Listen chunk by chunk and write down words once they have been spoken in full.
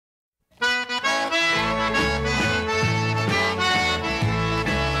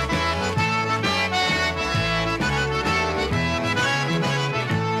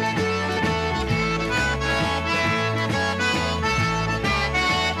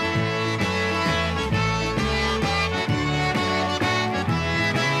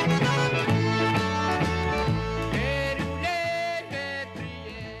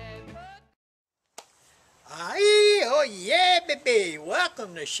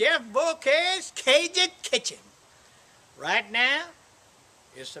welcome to Chef Bouquet's Cajun Kitchen. Right now,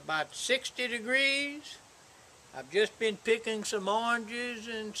 it's about 60 degrees. I've just been picking some oranges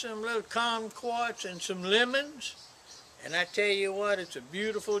and some little kumquats and some lemons. And I tell you what, it's a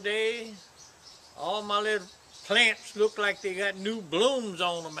beautiful day. All my little plants look like they got new blooms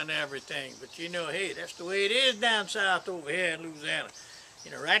on them and everything. But you know, hey, that's the way it is down south over here in Louisiana.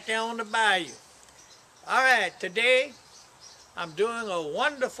 You know, right there on the bayou. All right, today I'm doing a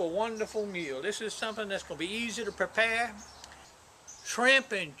wonderful, wonderful meal. This is something that's going to be easy to prepare.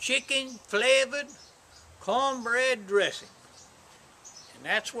 Shrimp and chicken flavored cornbread dressing. And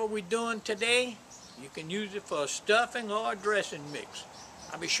that's what we're doing today. You can use it for a stuffing or a dressing mix.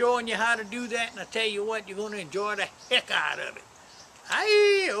 I'll be showing you how to do that, and I tell you what, you're going to enjoy the heck out of it.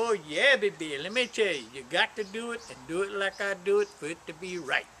 Aye, oh yeah, baby. Let me tell you, you got to do it and do it like I do it for it to be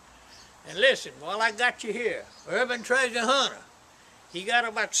right. And listen, while I got you here, Urban Treasure Hunter, he got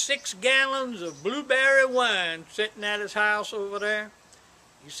about 6 gallons of blueberry wine sitting at his house over there.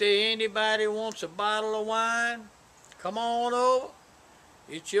 You say anybody wants a bottle of wine, come on over.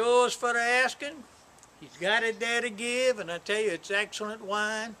 It's yours for the asking. He's got it there to give, and I tell you, it's excellent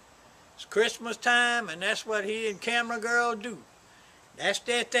wine. It's Christmas time, and that's what he and Camera Girl do. That's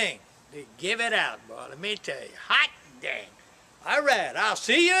their thing. They give it out, boy. Let me tell you, hot dang. All right, I'll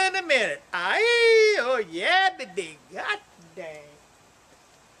see you in a minute. Aye, oh yeah, baby, hot dang.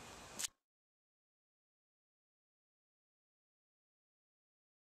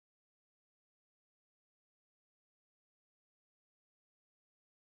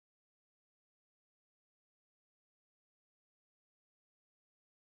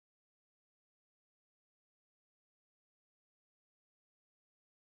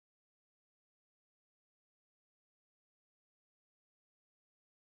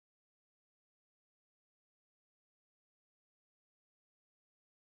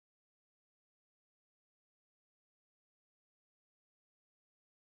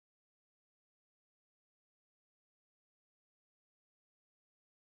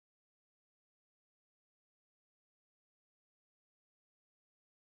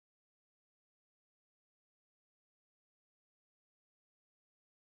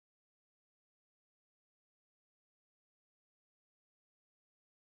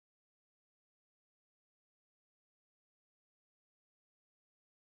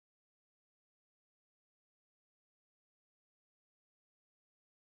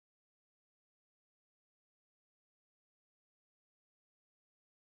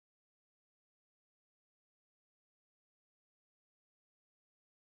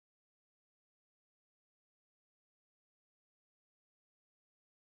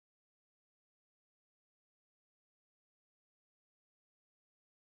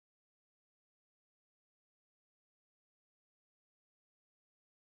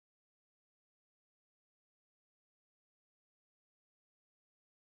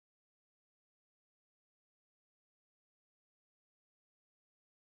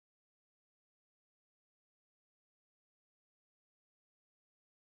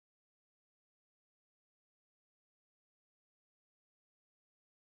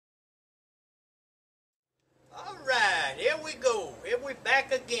 All right, here we go. Here we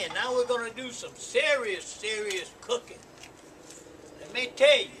back again. Now we're going to do some serious cooking. Let me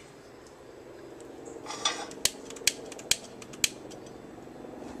tell you.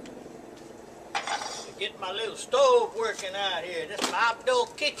 Get my little stove working out here. This is my outdoor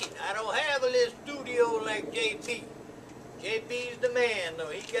kitchen. I don't have a little studio like JB. JB's the man, though.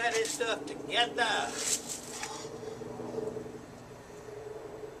 He got his stuff together.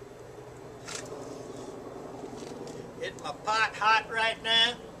 Getting my pot hot right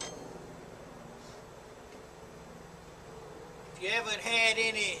now. If you haven't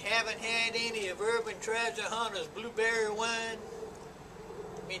had any of Urban Treasure Hunter's blueberry wine,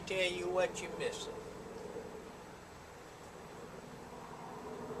 let me tell you what you're missing.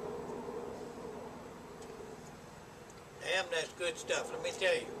 Damn, that's good stuff, let me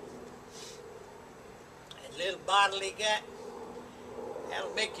tell you. That little bottle he got,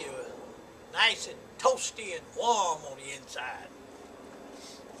 that'll make you nice and toasty and warm on the inside.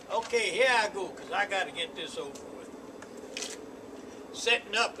 Okay, here I go, because I got to get this over with.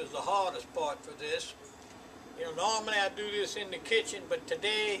 Setting up is the hardest part for this. You know, normally I do this in the kitchen, but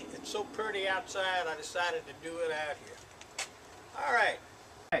today it's so pretty outside, I decided to do it out here. All right.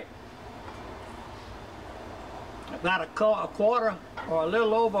 About a quarter or a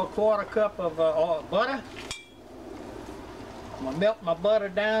little over a quarter cup of butter. I'm going to melt my butter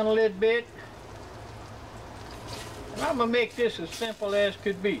down a little bit. And I'm going to make this as simple as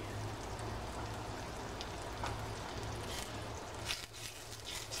could be.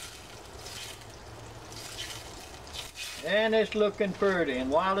 And it's looking pretty.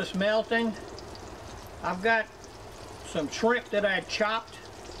 And while it's melting, I've got some shrimp that I chopped.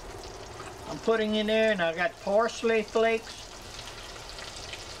 I'm putting in there, and I got parsley flakes,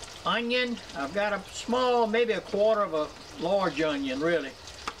 onion. I've got a small, maybe a quarter of a large onion, really.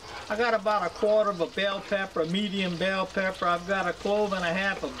 I got about a quarter of a bell pepper, a medium bell pepper. I've got a clove and a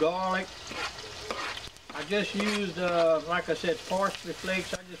half of garlic. I just used, like I said, parsley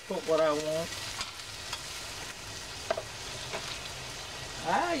flakes. I just put what I want.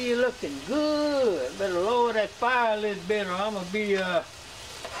 Ah, you're looking good. Better lower that fire a little bit, or I'm gonna be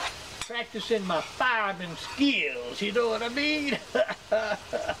practicing my fireman skills. You know what I mean?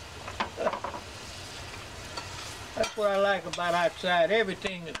 That's what I like about outside.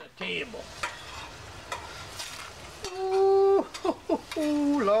 Everything is a table. Ooh,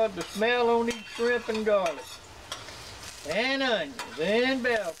 Lord, the smell on these shrimp and garlic. And onions and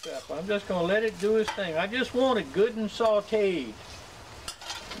bell pepper. I'm just gonna let it do its thing. I just want it good and sauteed.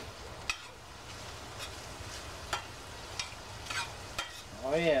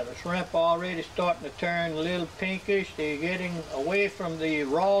 Oh yeah, the shrimp already starting to turn a little pinkish. They're getting away from the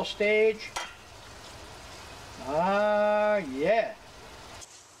raw stage. Ah, yeah.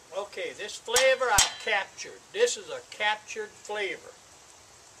 Okay, this flavor I've captured. This is a captured flavor.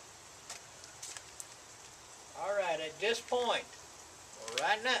 All right, at this point,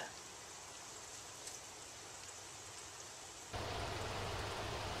 right now,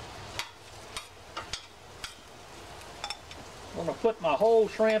 I'm going to put my whole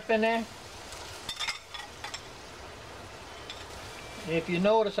shrimp in there. And if you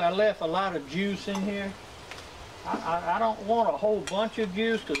notice, I left a lot of juice in here. I don't want a whole bunch of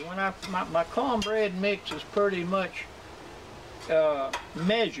juice, because when my cornbread mix is pretty much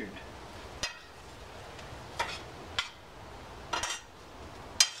measured.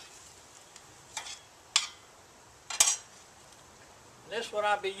 This is what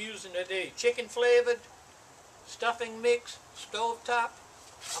I'll be using today. Chicken flavored stuffing mix, stovetop.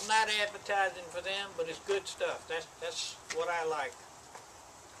 I'm not advertising for them, but it's good stuff. That's what I like.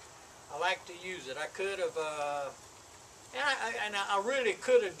 I like to use it. I could have, and I really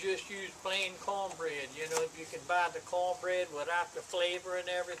could have just used plain cornbread. You know, if you can buy the cornbread without the flavor and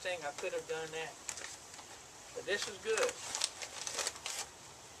everything, I could have done that. But this is good.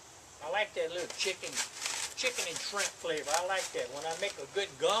 I like that little chicken and shrimp flavor. I like that. When I make a good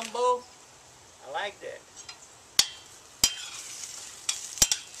gumbo, I like that.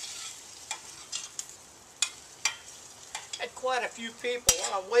 Had quite a few people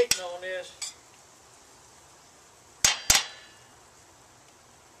while I'm waiting on this.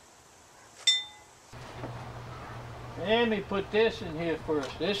 Let me put this in here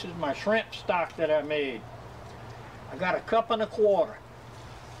first. This is my shrimp stock that I made. I got 1.25 cups.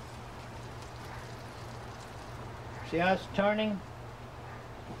 See how it's turning?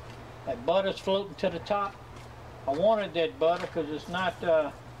 That butter's floating to the top. I wanted that butter because it's not,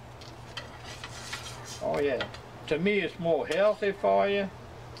 oh yeah. To me, it's more healthy for you, and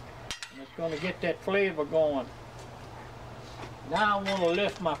it's going to get that flavor going. Now I want to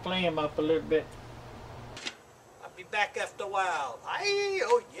lift my flame up a little bit. I'll be back after a while. Aye,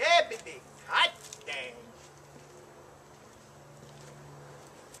 oh yeah, baby. Hot dang.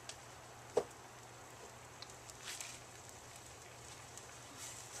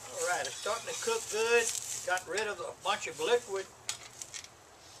 All right, it's starting to cook good. Got rid of a bunch of liquid.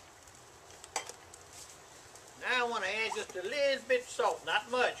 Now I want to add just a little bit of salt,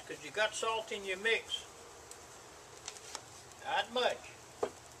 not much, because you got salt in your mix. Not much.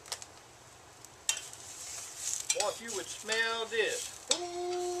 Boy, if you would smell this.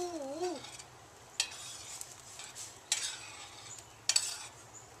 Ooh.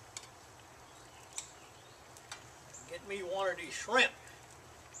 Get me one of these shrimp.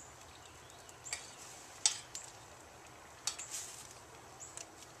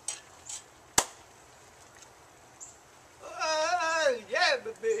 Yeah,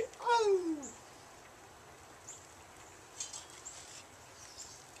 baby. Oh.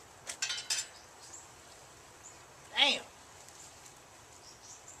 Damn.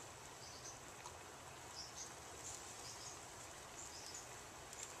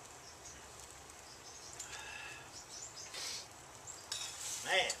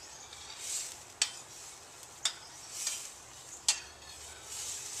 Man.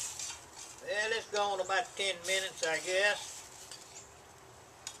 Well, it's gone about 10 minutes, I guess.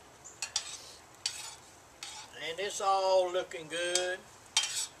 And it's all looking good.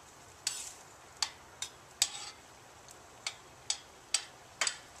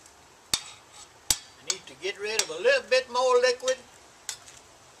 I need to get rid of a little bit more liquid.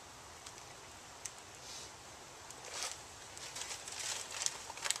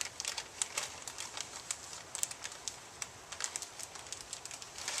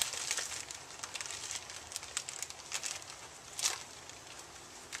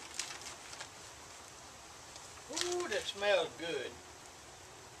 Ooh, that smells good.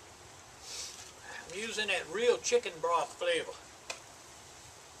 I'm using that real chicken broth flavor.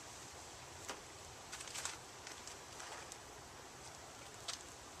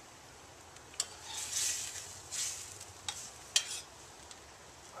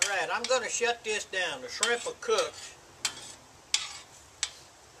 Alright, I'm going to shut this down. The shrimp are cooked.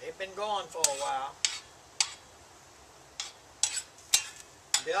 They've been going for a while.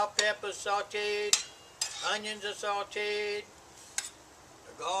 Bell peppers sauteed, onions are sauteed,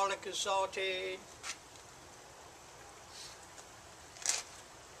 the garlic is sauteed.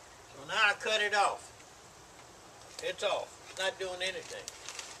 So now I cut it off. It's off. It's not doing anything.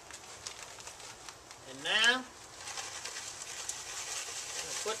 And now, I'm going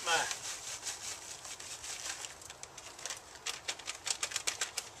to put my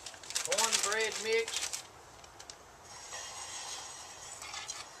cornbread mix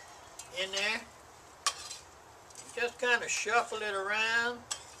in there. Just kind of shuffle it around.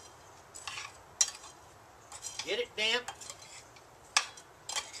 Get it damp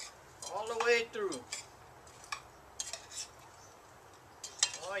all the way through.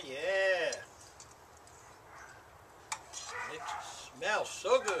 Oh yeah. It smells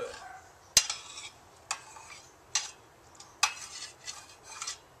so good.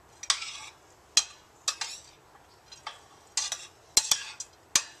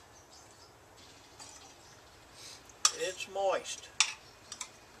 It's moist.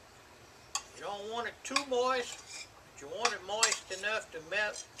 You don't want it too moist, but you want it moist enough to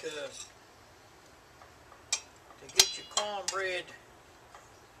melt to get your cornbread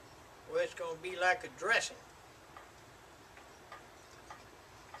where it's going to be like a dressing.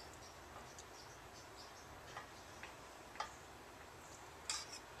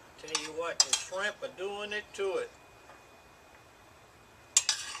 Tell you what, the shrimp are doing it to it.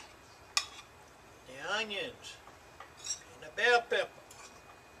 The onions and the bell pepper.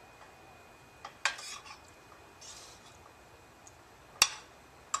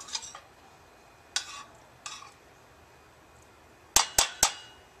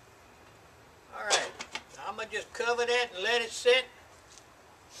 Alright, I'm going to just cover that and let it sit.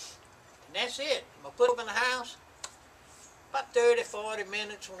 And that's it. I'm going to put it in the house. About 30-40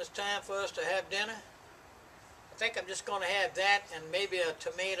 minutes when it's time for us to have dinner. I think I'm just going to have that and maybe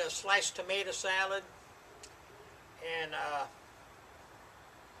a sliced tomato salad. And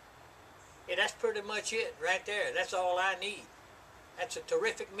yeah, that's pretty much it right there. That's all I need. That's a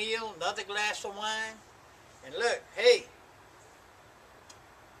terrific meal. Another glass of wine. And look, hey.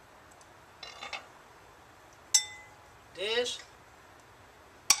 This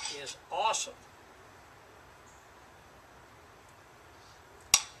is awesome.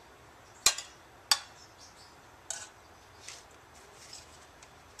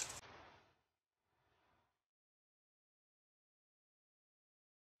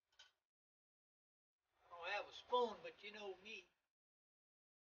 I don't have a spoon, but you know me.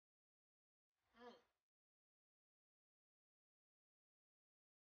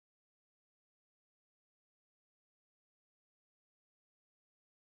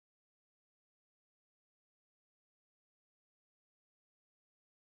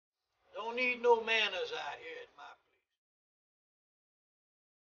 Don't need no manners out here at my place.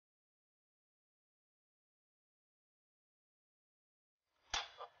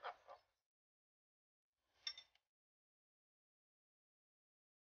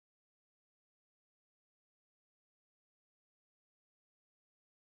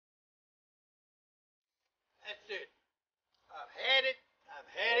 That's it. I've had it. I've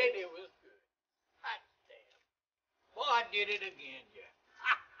had it. It was good. Hot damn. Boy, I did it again, yeah.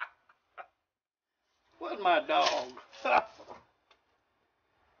 Where's my dog?